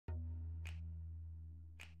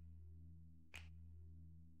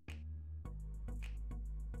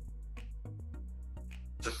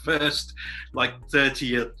the first like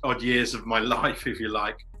 30 odd years of my life, if you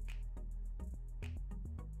like. I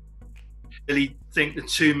really think the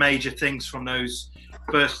two major things from those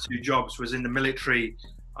first two jobs was in the military.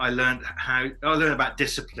 I learned about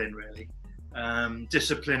discipline, really.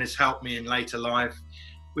 Discipline has helped me in later life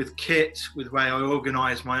with kit, with the way I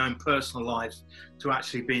organise my own personal life, to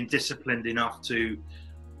actually being disciplined enough to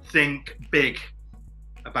think big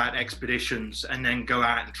about expeditions and then go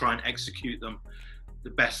out and try and execute them the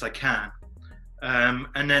best I can.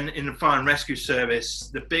 And then in the fire and rescue service,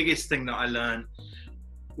 the biggest thing that I learned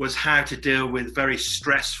was how to deal with very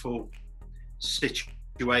stressful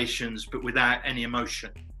situations, but without any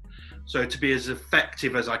emotion. So to be as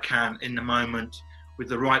effective as I can in the moment with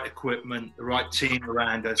the right equipment, the right team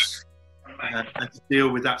around us, and to deal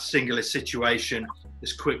with that singular situation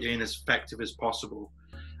as quickly and as effective as possible.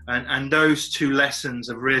 And those two lessons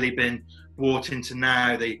have really been brought into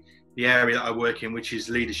now the area that I work in, which is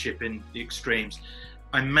leadership in the extremes.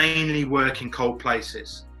 I mainly work in cold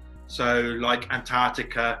places. So like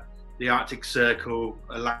Antarctica, the Arctic Circle,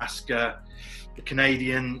 Alaska, the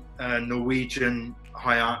Canadian, Norwegian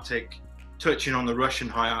high Arctic, touching on the Russian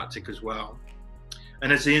high Arctic as well.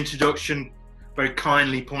 And as the introduction very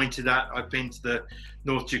kindly pointed out, I've been to the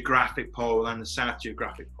North Geographic Pole and the South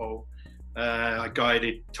Geographic Pole. I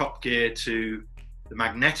guided Top Gear to the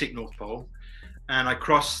magnetic North Pole, and I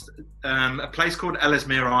crossed a place called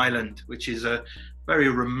Ellesmere Island, which is a very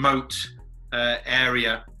remote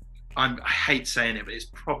area. I hate saying it, but it's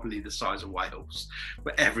probably the size of Wales,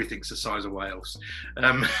 but everything's the size of Wales.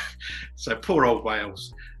 So poor old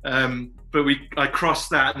Wales. But I crossed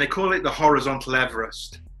that, and they call it the horizontal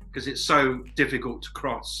Everest because it's so difficult to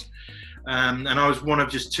cross. And I was one of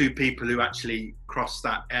just two people who actually crossed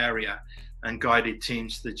that area and guided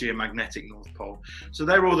teams to the geomagnetic North Pole. So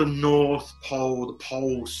they were all the North Pole, the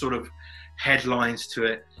pole sort of headlines to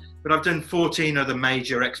it. But I've done 14 other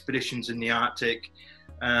major expeditions in the Arctic.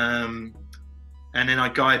 And then I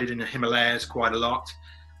guided in the Himalayas quite a lot,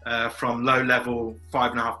 from low level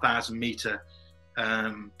 5,500 meter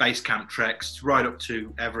base camp treks right up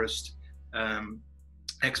to Everest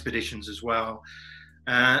expeditions as well.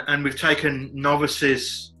 And we've taken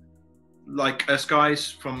novices like us guys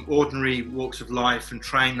from ordinary walks of life and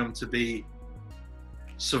trained them to be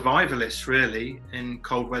survivalists really in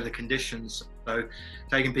cold weather conditions. So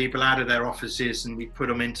taking people out of their offices and we put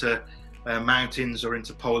them into mountains or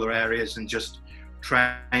into polar areas and just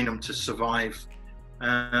train them to survive.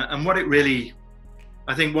 And what it really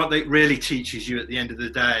teaches you at the end of the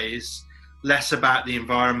day is less about the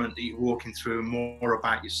environment that you're walking through and more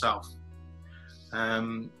about yourself.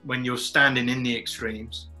 When you're standing in the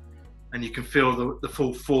extremes and you can feel the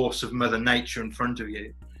full force of Mother Nature in front of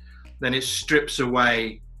you, then it strips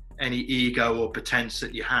away any ego or pretense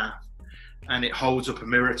that you have, and it holds up a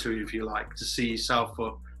mirror to you, if you like, to see yourself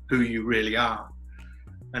for who you really are.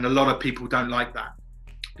 And a lot of people don't like that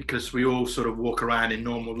because we all sort of walk around in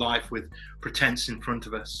normal life with pretense in front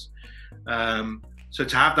of us. So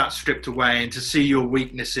to have that stripped away and to see your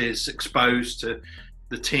weaknesses exposed to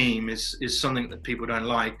the team is something that people don't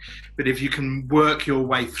like. But if you can work your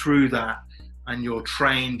way through that and you're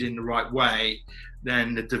trained in the right way,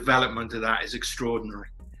 then the development of that is extraordinary.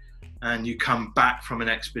 And you come back from an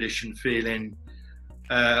expedition feeling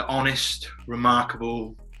honest,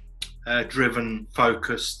 remarkable, driven,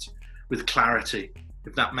 focused, with clarity,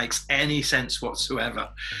 if that makes any sense whatsoever.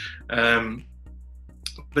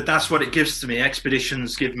 But that's what it gives to me.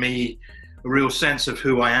 Expeditions give me a real sense of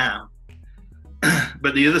who I am.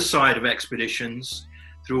 But the other side of expeditions,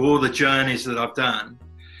 through all the journeys that I've done,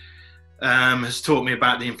 has taught me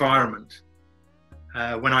about the environment.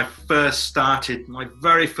 When I first started my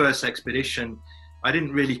very first expedition, I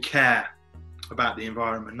didn't really care about the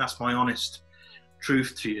environment. That's my honest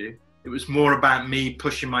truth to you. It was more about me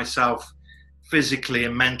pushing myself physically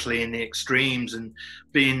and mentally in the extremes and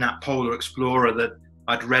being that polar explorer that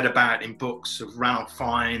I'd read about in books of Ranulph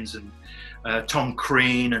Fiennes and Tom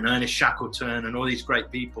Crean and Ernest Shackleton and all these great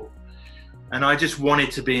people. And I just wanted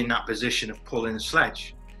to be in that position of pulling a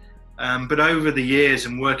sledge. But over the years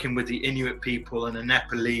and working with the Inuit people and the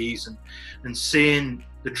Nepalese and seeing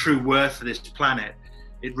the true worth of this planet,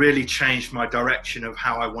 it really changed my direction of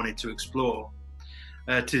how I wanted to explore,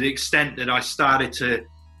 to the extent that I started to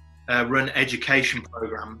run education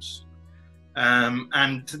programs.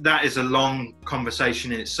 And that is a long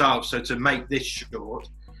conversation in itself. So to make this short,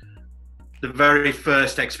 the very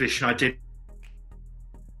first expedition I did,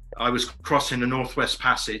 I was crossing the Northwest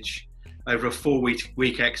Passage over a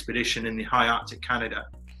 4-week expedition in the high Arctic Canada.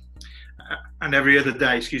 And every other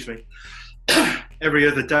day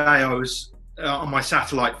I was on my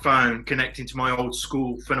satellite phone, connecting to my old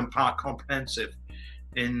school, Finham Park Comprehensive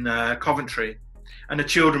in Coventry. And the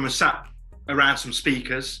children were sat around some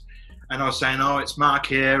speakers, and I was saying, oh, it's Mark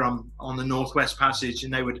here, I'm on the Northwest Passage,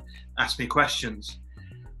 and they would ask me questions.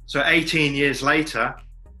 So 18 years later,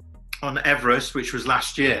 on Everest, which was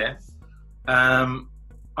last year,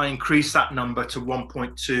 I increased that number to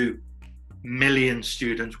 1.2 million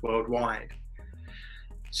students worldwide.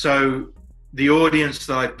 So the audience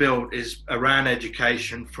that I've built is around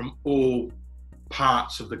education from all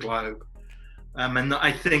parts of the globe. And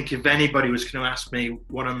I think if anybody was going to ask me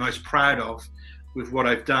what I'm most proud of with what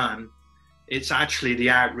I've done, it's actually the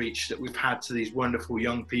outreach that we've had to these wonderful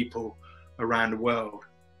young people around the world.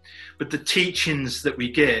 But the teachings that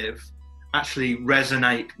we give actually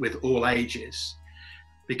resonate with all ages,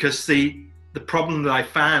 because the problem that I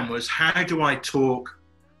found was, how do I talk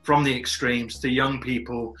from the extremes to young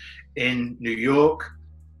people in New York,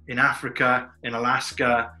 in Africa, in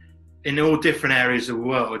Alaska, in all different areas of the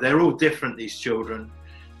world? They're all different, these children,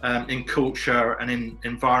 in culture and in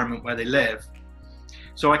environment where they live.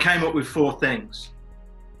 So I came up with 4 things.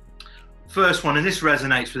 First one, and this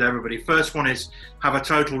resonates with everybody, first one is have a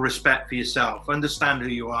total respect for yourself. Understand who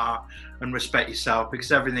you are and respect yourself,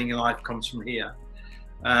 because everything in life comes from here.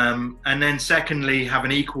 And then secondly, have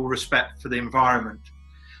an equal respect for the environment.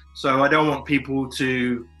 So I don't want people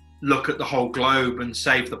to look at the whole globe and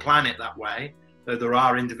save the planet that way, though there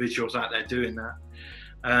are individuals out there doing that.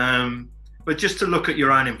 But just to look at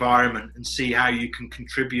your own environment and see how you can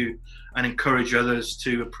contribute and encourage others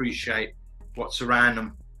to appreciate what's around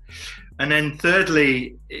them. And then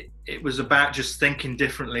thirdly, it was about just thinking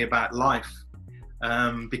differently about life.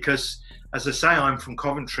 Because as I say, I'm from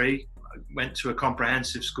Coventry, I went to a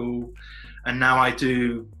comprehensive school, and now I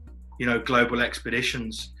do, global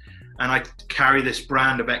expeditions. And I carry this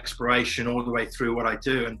brand of exploration all the way through what I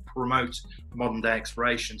do and promote modern day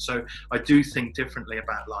exploration. So I do think differently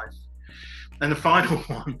about life. And the final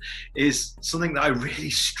one is something that I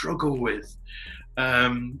really struggle with.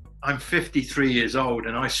 I'm 53 years old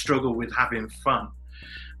and I struggle with having fun.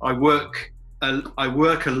 I work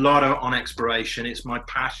a lot on exploration. It's my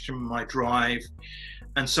passion, my drive.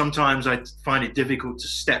 And sometimes I find it difficult to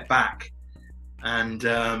step back and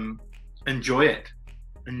enjoy it,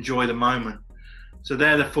 enjoy the moment. So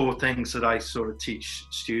they're the 4 things that I sort of teach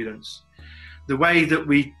students. The way that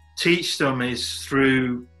we teach them is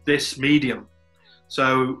through this medium.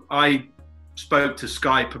 So I spoke to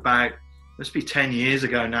Skype about, must be 10 years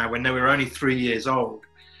ago now, when they were only 3 years old.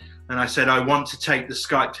 And I said, I want to take the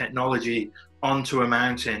Skype technology onto a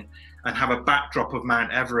mountain and have a backdrop of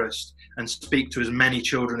Mount Everest and speak to as many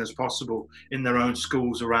children as possible in their own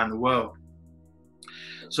schools around the world.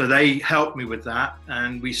 So they helped me with that,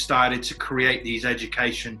 and we started to create these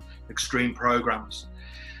education extreme programs.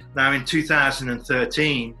 Now in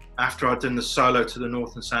 2013, after I'd done the solo to the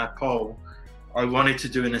North and South Pole, I wanted to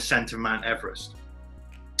do an ascent of Mount Everest.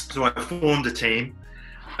 So I formed a team.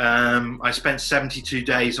 I spent 72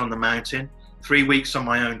 days on the mountain, 3 weeks on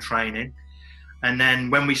my own training. And then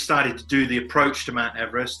when we started to do the approach to Mount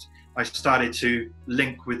Everest, I started to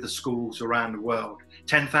link with the schools around the world.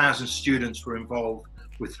 10,000 students were involved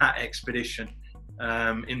with that expedition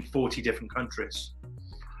in 40 different countries.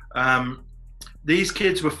 These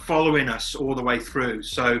kids were following us all the way through.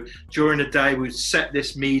 So during the day, we'd set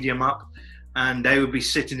this medium up, and they would be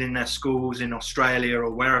sitting in their schools in Australia or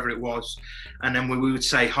wherever it was. And then we would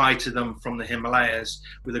say hi to them from the Himalayas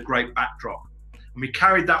with a great backdrop. And we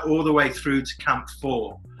carried that all the way through to Camp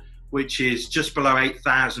 4, which is just below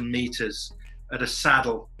 8,000 meters at a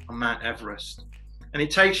saddle on Mount Everest. And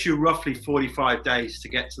it takes you roughly 45 days to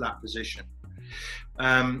get to that position.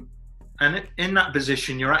 And in that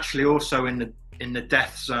position, you're actually also in the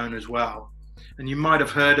death zone as well. And you might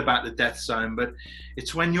have heard about the death zone, but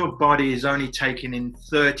it's when your body is only taking in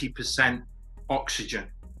 30% oxygen.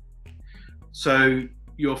 So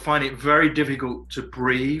you'll find it very difficult to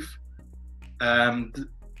breathe.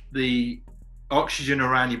 The oxygen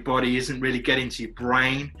around your body isn't really getting to your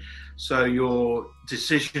brain, so your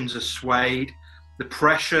decisions are swayed. The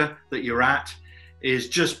pressure that you're at is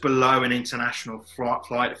just below an international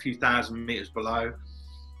flight, a few thousand meters below.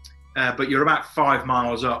 But you're about 5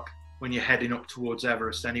 miles up when you're heading up towards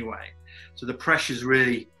Everest anyway. So the pressure is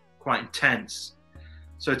really quite intense.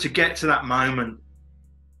 So to get to that moment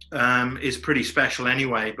is pretty special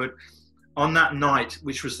anyway. But on that night,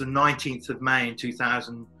 which was the 19th of May in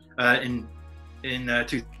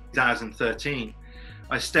 2013,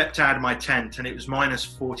 I stepped out of my tent and it was minus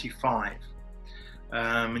 45.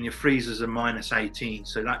 And your freezers are minus 18,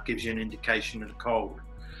 so that gives you an indication of the cold.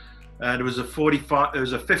 There was a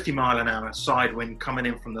 50 mile an hour side wind coming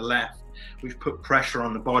in from the left, which put pressure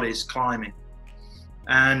on the bodies climbing.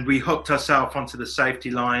 And we hooked ourselves onto the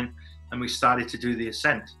safety line and we started to do the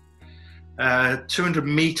ascent. 200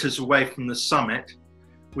 meters away from the summit,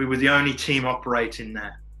 we were the only team operating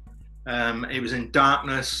there. It was in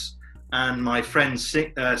darkness, and my friend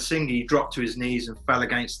Singy dropped to his knees and fell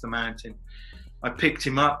against the mountain. I picked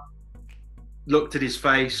him up, looked at his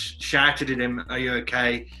face, shouted at him, "Are you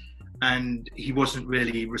okay?" And he wasn't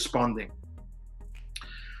really responding.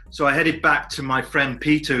 So I headed back to my friend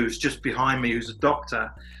Peter, who's just behind me, who's a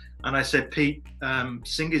doctor, and I said, "Pete,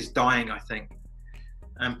 Singy's dying, I think."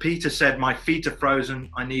 And Peter said, "My feet are frozen,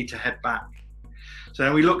 I need to head back." So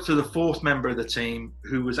then we looked to the fourth member of the team,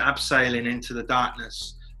 who was abseiling into the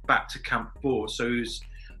darkness back to Camp 4, so who's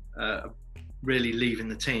really leaving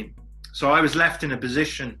the team. So I was left in a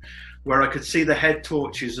position where I could see the head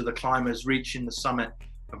torches of the climbers reaching the summit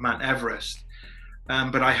of Mount Everest,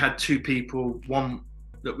 but I had two people, one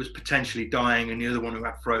that was potentially dying and the other one who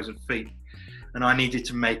had frozen feet, and I needed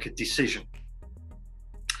to make a decision.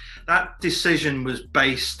 That decision was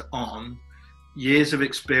based on years of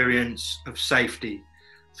experience of safety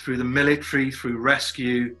through the military, through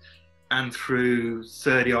rescue, and through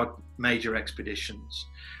 30-odd major expeditions.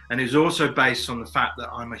 And it was also based on the fact that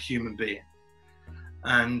I'm a human being.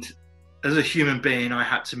 And as a human being, I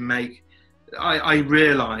had to make, I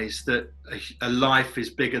realized that a life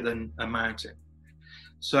is bigger than a mountain.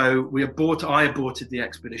 So I aborted the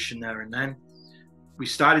expedition there and then. We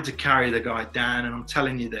started to carry the guy down, and I'm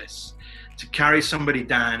telling you this, to carry somebody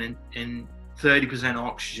down in 30%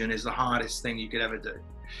 oxygen is the hardest thing you could ever do.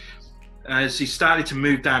 As he started to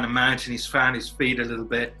move down the mountain, he's found his feet a little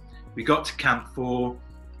bit. We got to Camp 4,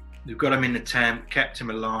 we got him in the tent, kept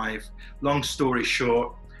him alive. Long story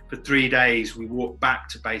short, for 3 days we walked back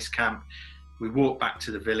to base camp, we walked back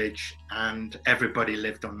to the village, and everybody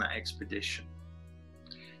lived on that expedition.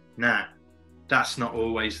 Now, that's not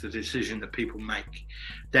always the decision that people make.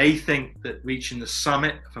 They think that reaching the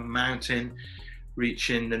summit of a mountain,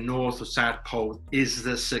 reaching the North or South Pole is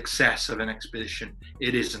the success of an expedition.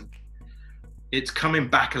 It isn't. It's coming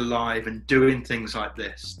back alive and doing things like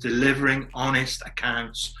this, delivering honest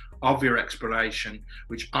accounts of your exploration,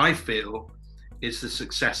 which I feel is the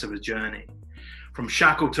success of a journey. From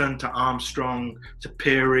Shackleton to Armstrong to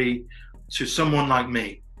Peary to someone like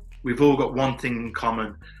me, we've all got one thing in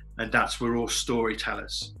common, and that's we're all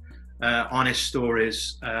storytellers. Honest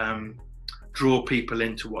stories draw people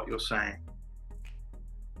into what you're saying.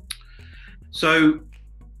 So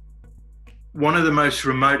one of the most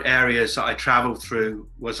remote areas that I traveled through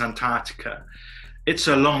was Antarctica. It's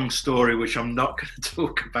a long story, which I'm not going to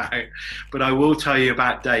talk about, but I will tell you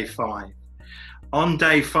about day 5. On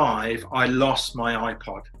day 5, I lost my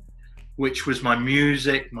iPod, which was my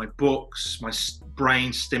music, my books, my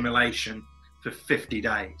brain stimulation for 50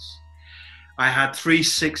 days. I had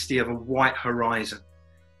 360 of a white horizon.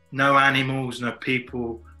 No animals, no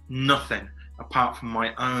people, nothing apart from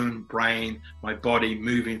my own brain, my body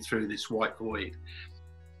moving through this white void.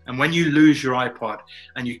 And when you lose your iPod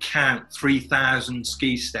and you count 3,000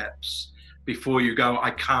 ski steps before you go,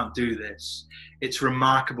 I can't do this, it's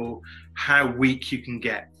remarkable how weak you can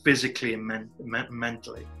get physically and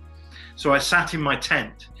mentally. So I sat in my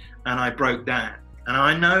tent and I broke down. And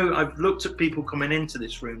I know I've looked at people coming into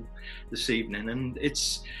this room this evening, and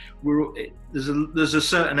there's a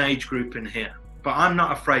certain age group in here. But I'm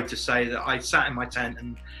not afraid to say that I sat in my tent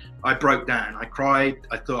and I broke down. I cried.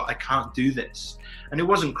 I thought, I can't do this. And it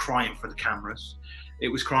wasn't crying for the cameras. It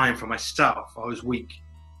was crying for myself. I was weak.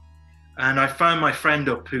 And I phoned my friend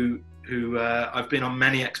up who I've been on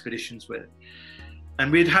many expeditions with.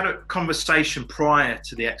 And we'd had a conversation prior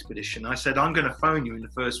to the expedition. I said, I'm going to phone you in the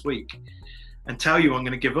first week and tell you I'm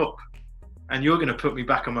going to give up. And you're going to put me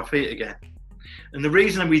back on my feet again. And the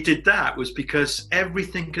reason we did that was because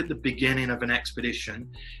everything at the beginning of an expedition,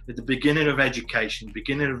 at the beginning of education,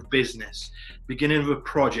 beginning of business, beginning of a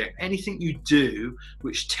project, anything you do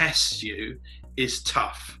which tests you is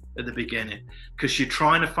tough at the beginning, because you're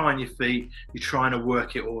trying to find your feet, you're trying to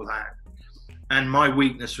work it all out. And my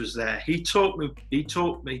weakness was there. He taught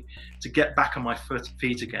me to get back on my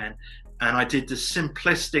feet again. And I did the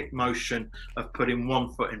simplistic motion of putting one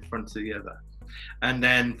foot in front of the other. And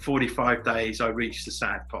then 45 days, I reached the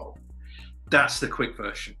South Pole. That's the quick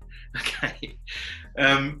version. Okay.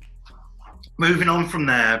 Moving on from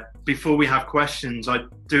there, before we have questions, I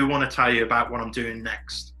do want to tell you about what I'm doing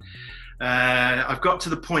next. I've got to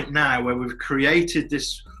the point now where we've created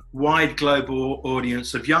this wide global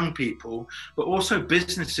audience of young people, but also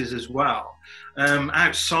businesses as well.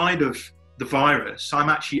 Outside of the virus, I'm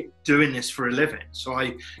actually doing this for a living. So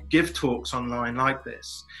I give talks online like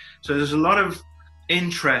this. So there's a lot of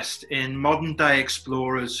interest in modern day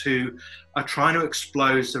explorers who are trying to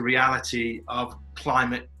expose the reality of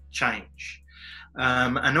climate change.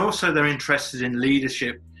 And also they're interested in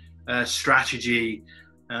leadership, strategy,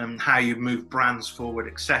 how you move brands forward,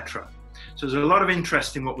 etc. So there's a lot of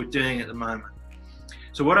interest in what we're doing at the moment.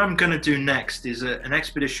 So what I'm going to do next is an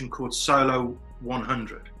expedition called Solo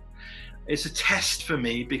 100. It's a test for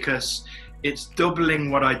me because it's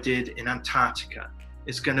doubling what I did in Antarctica.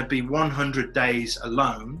 It's going to be 100 days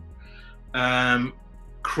alone,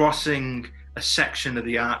 crossing a section of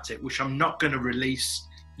the Arctic, which I'm not going to release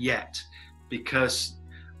yet because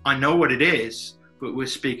I know what it is, but we're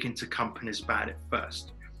speaking to companies about it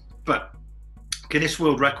first. But Guinness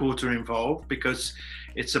World Records are involved because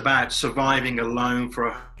it's about surviving alone for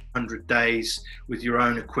 100 days with your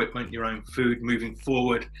own equipment, your own food, moving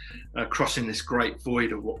forward, crossing this great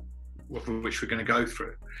void of which we're going to go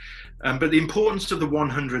through. But the importance of the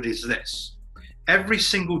 100 is this. Every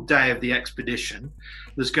single day of the expedition,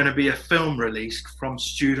 there's going to be a film released from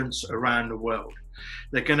students around the world.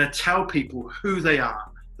 They're going to tell people who they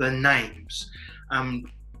are, their names,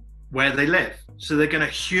 where they live. So they're going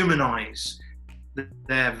to humanize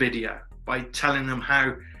their video by telling them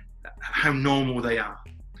how normal they are.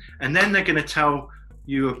 And then they're going to tell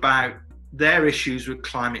you about their issues with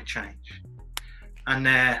climate change and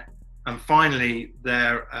finally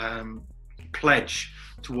their pledge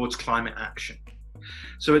towards climate action.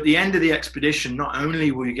 So at the end of the expedition, not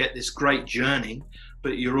only will you get this great journey,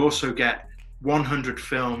 but you'll also get 100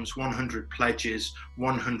 films, 100 pledges,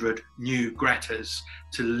 100 new Gretas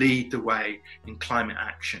to lead the way in climate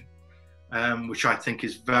action, which I think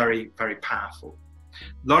is very, very powerful.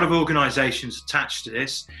 A lot of organisations attached to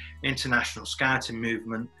this. International Scouting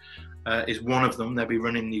Movement is one of them. They'll be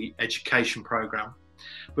running the education programme.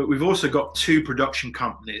 But we've also got two production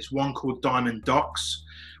companies, one called Diamond Docs,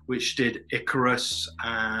 which did Icarus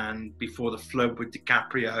and Before the Flood with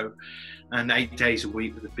DiCaprio and 8 Days a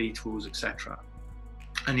Week with the Beatles, etc.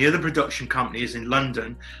 And the other production company is in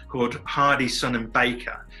London called Hardy, Son and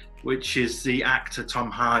Baker, which is the actor Tom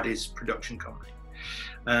Hardy's production company.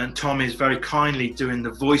 And Tom is very kindly doing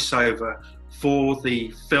the voiceover for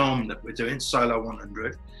the film that we're doing, Solo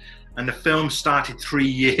 100. And the film started 3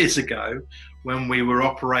 years ago when we were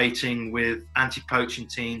operating with anti-poaching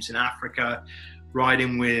teams in Africa,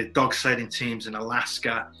 riding with dog sledding teams in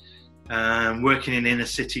Alaska, working in inner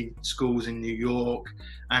city schools in New York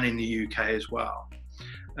and in the UK as well.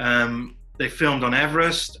 They filmed on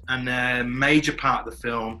Everest, and a major part of the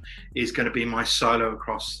film is going to be my solo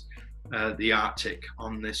across the Arctic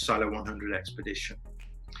on this Solo 100 expedition.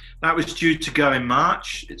 That was due to go in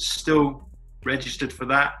March. It's still registered for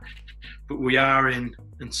that, but we are in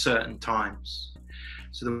uncertain times.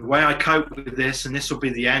 So the way I cope with this, and this will be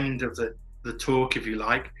the end of the talk if you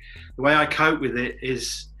like, the way I cope with it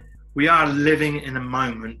is we are living in a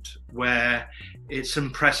moment where it's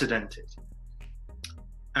unprecedented.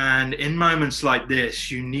 And in moments like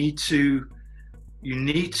this, you need to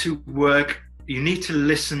listen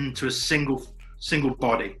to a single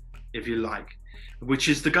body, if you like, which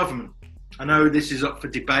is the government. I know this is up for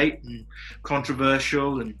debate and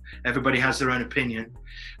controversial and everybody has their own opinion,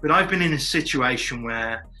 but I've been in a situation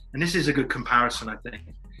where, and this is a good comparison, I think.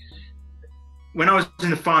 When I was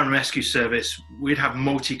in the fire and rescue service, we'd have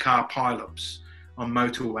multi-car pile-ups on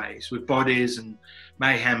motorways with bodies and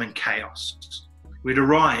mayhem and chaos. We'd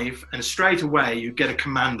arrive and straight away you'd get a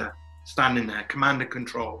commander standing there, commander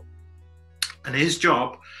control. And his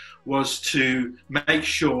job was to make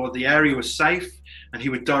sure the area was safe, and he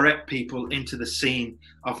would direct people into the scene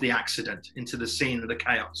of the accident, into the scene of the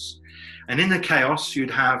chaos. And in the chaos,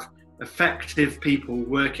 you'd have effective people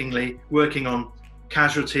working on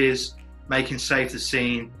casualties, making safe the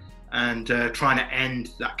scene, and trying to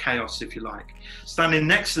end that chaos, if you like. Standing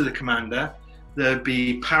next to the commander, there'd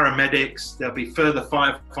be paramedics, there'll be further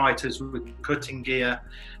firefighters with cutting gear.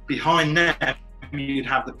 Behind them, you'd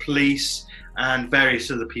have the police and various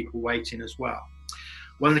other people waiting as well.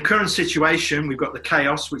 Well, in the current situation, we've got the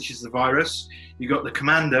chaos, which is the virus. You've got the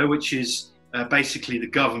commander, which is basically the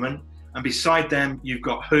government. And beside them, you've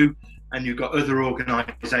got WHO, and you've got other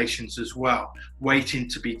organisations as well, waiting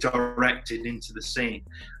to be directed into the scene.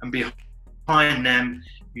 And behind them,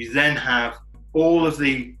 you then have all of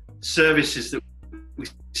the services that we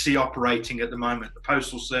see operating at the moment, the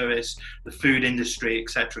postal service, the food industry,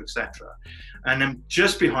 etc., etc. And then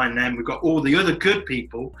just behind them, we've got all the other good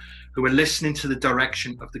people who are listening to the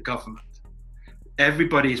direction of the government.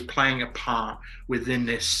 Everybody is playing a part within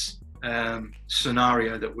this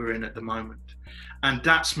scenario that we're in at the moment. And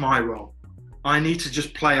that's my role. I need to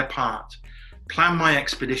just play a part, plan my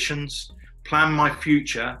expeditions, plan my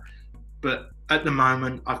future, but at the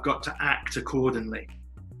moment, I've got to act accordingly.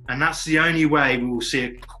 And that's the only way we will see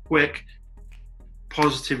a quick,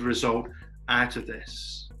 positive result out of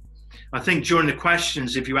this. I think during the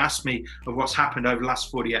questions, if you ask me of what's happened over the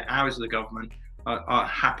last 48 hours of the government, I'm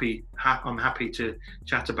happy to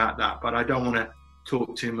chat about that, but I don't want to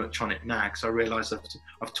talk too much on it now because I realise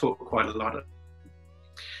I've talked quite a lot of it.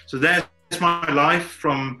 So there's my life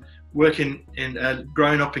from working in,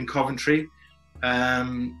 growing up in Coventry,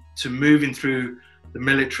 to moving through the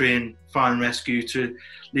military and fire and rescue to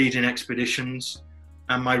leading expeditions.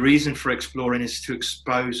 And my reason for exploring is to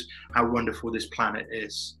expose how wonderful this planet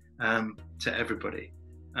is to everybody.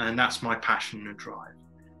 And that's my passion and drive.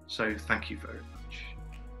 So thank you very much.